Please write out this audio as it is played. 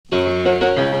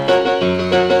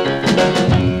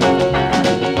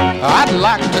I'd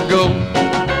like to go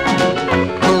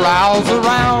carouse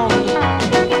around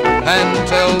and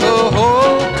tell the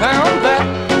whole town that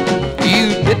you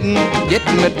didn't get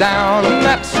me down. And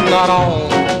that's not all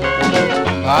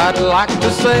I'd like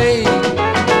to say,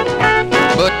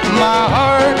 but my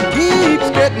heart keeps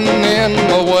getting in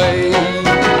the way.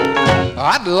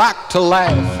 I'd like to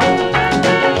laugh,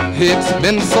 it's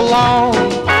been so long.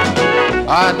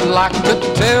 I'd like to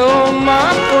tell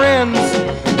my friends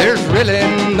there's really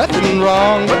nothing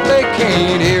wrong, but they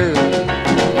can't hear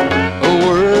a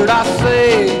word I say,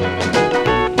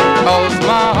 'cause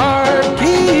my heart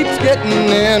keeps getting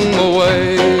in the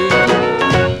way.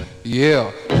 Yeah,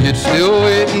 it's still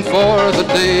waiting for the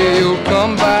day you'll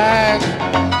come back.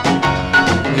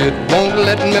 It won't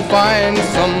let me find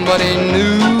somebody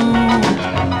new.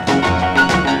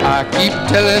 I keep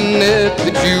telling it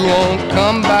that you won't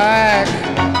come back,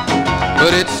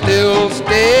 but it still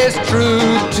stays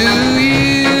true to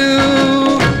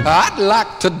you. I'd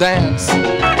like to dance,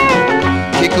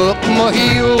 kick up my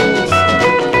heels.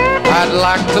 I'd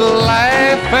like to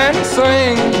laugh and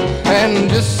sing and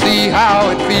just see how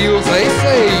it feels. They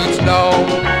say each dog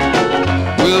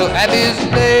will have his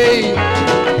day,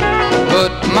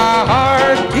 but my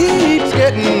heart keeps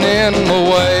getting in the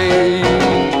way.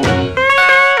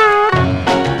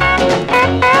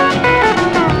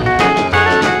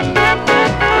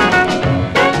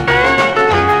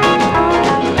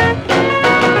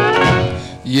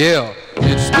 Yeah,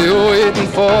 it's still waiting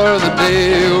for the day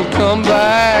you'll come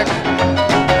back.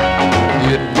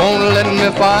 It won't let me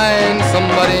find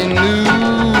somebody new.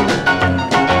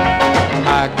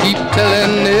 I keep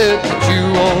telling it that you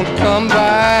won't come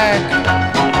back,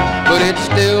 but it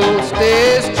still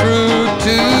stays true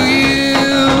to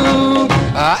you.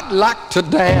 I'd like to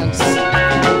dance,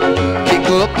 kick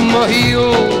up my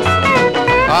heels.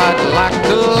 I'd like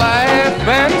to laugh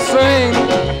and sing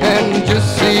and just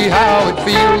see how it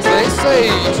feels. They say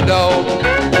each dog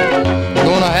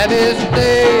gonna have his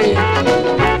day,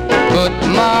 but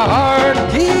my heart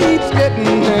keeps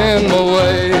getting in the way.